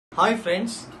Hi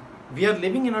friends, we are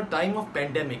living in a time of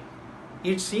pandemic.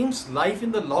 It seems life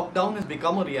in the lockdown has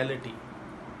become a reality.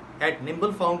 At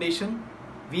Nimble Foundation,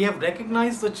 we have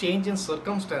recognized the change in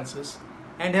circumstances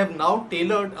and have now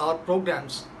tailored our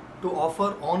programs to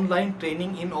offer online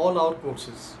training in all our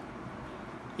courses.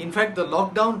 In fact, the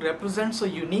lockdown represents a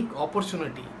unique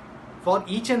opportunity for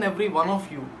each and every one of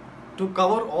you to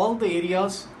cover all the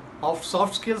areas of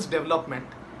soft skills development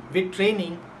with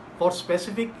training for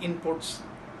specific inputs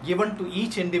given to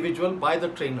each individual by the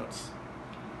trainers.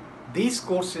 These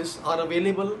courses are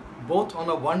available both on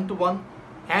a one-to-one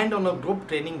and on a group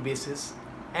training basis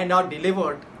and are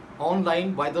delivered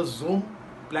online by the Zoom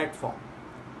platform.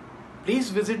 Please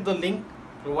visit the link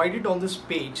provided on this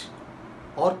page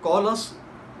or call us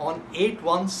on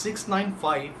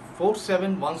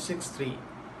 81695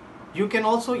 You can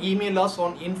also email us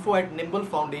on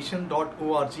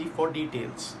info@nimblefoundation.org for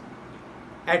details.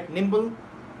 At Nimble,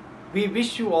 we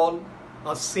wish you all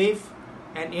a safe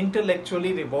and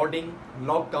intellectually rewarding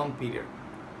lockdown period.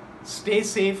 Stay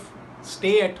safe,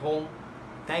 stay at home.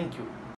 Thank you.